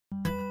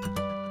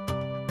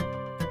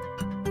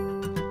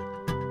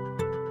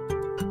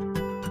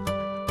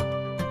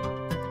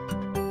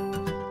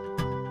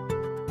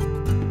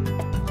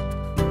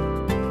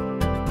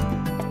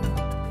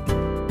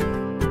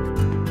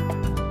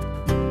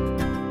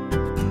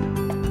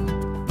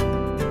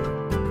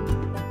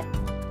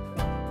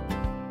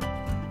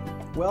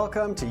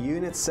Welcome to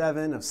Unit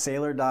 7 of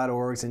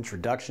Saylor.org's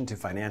Introduction to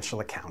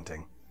Financial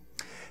Accounting.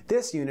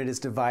 This unit is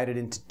divided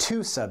into 2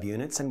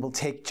 subunits and will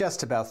take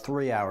just about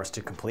 3 hours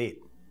to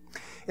complete.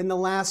 In the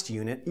last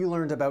unit, you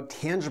learned about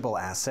tangible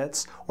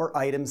assets, or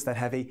items that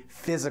have a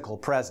physical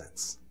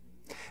presence.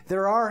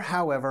 There are,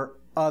 however,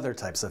 other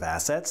types of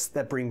assets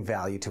that bring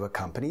value to a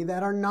company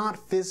that are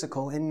not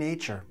physical in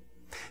nature.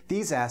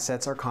 These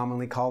assets are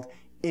commonly called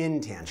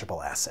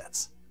intangible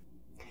assets.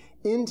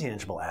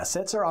 Intangible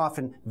assets are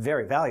often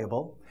very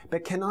valuable,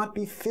 but cannot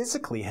be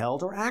physically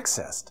held or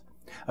accessed.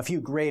 A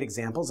few great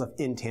examples of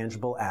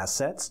intangible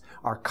assets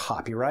are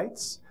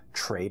copyrights,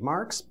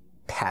 trademarks,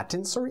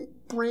 patents, or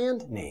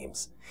brand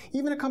names.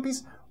 Even a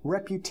company's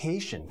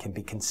reputation can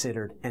be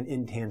considered an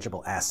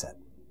intangible asset.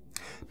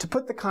 To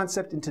put the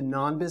concept into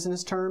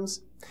non-business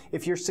terms,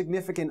 if your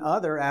significant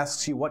other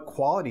asks you what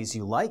qualities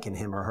you like in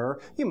him or her,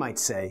 you might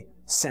say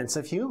sense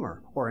of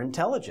humor or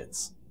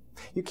intelligence.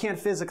 You can't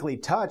physically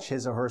touch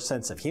his or her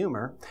sense of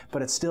humor,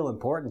 but it's still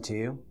important to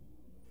you.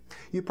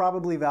 You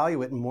probably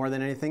value it more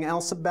than anything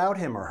else about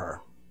him or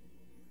her.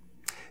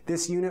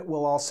 This unit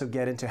will also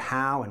get into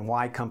how and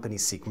why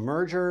companies seek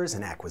mergers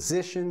and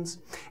acquisitions,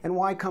 and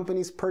why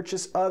companies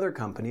purchase other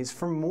companies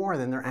for more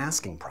than their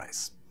asking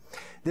price.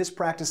 This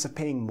practice of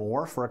paying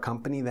more for a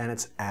company than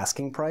its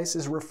asking price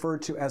is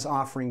referred to as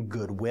offering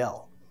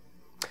goodwill.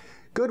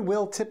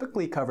 Goodwill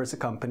typically covers a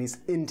company's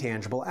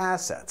intangible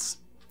assets.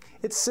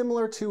 It's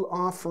similar to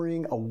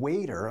offering a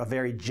waiter a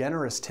very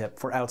generous tip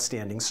for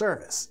outstanding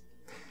service.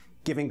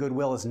 Giving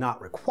goodwill is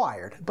not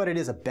required, but it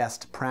is a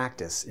best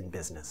practice in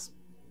business.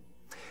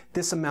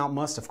 This amount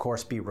must, of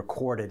course, be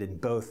recorded in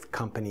both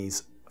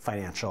companies'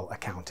 financial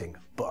accounting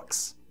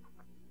books.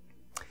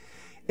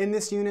 In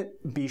this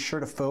unit, be sure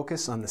to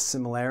focus on the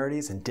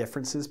similarities and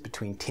differences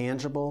between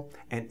tangible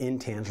and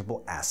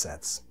intangible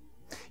assets.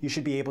 You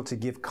should be able to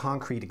give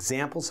concrete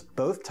examples of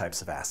both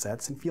types of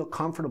assets and feel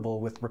comfortable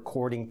with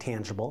recording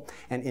tangible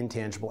and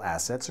intangible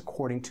assets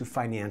according to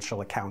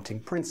financial accounting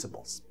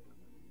principles.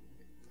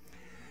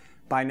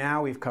 By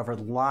now, we've covered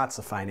lots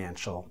of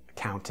financial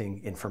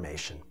accounting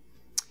information.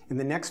 In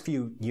the next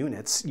few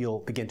units,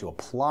 you'll begin to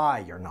apply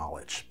your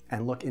knowledge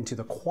and look into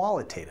the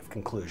qualitative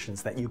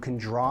conclusions that you can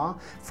draw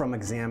from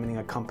examining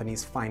a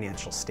company's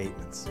financial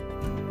statements.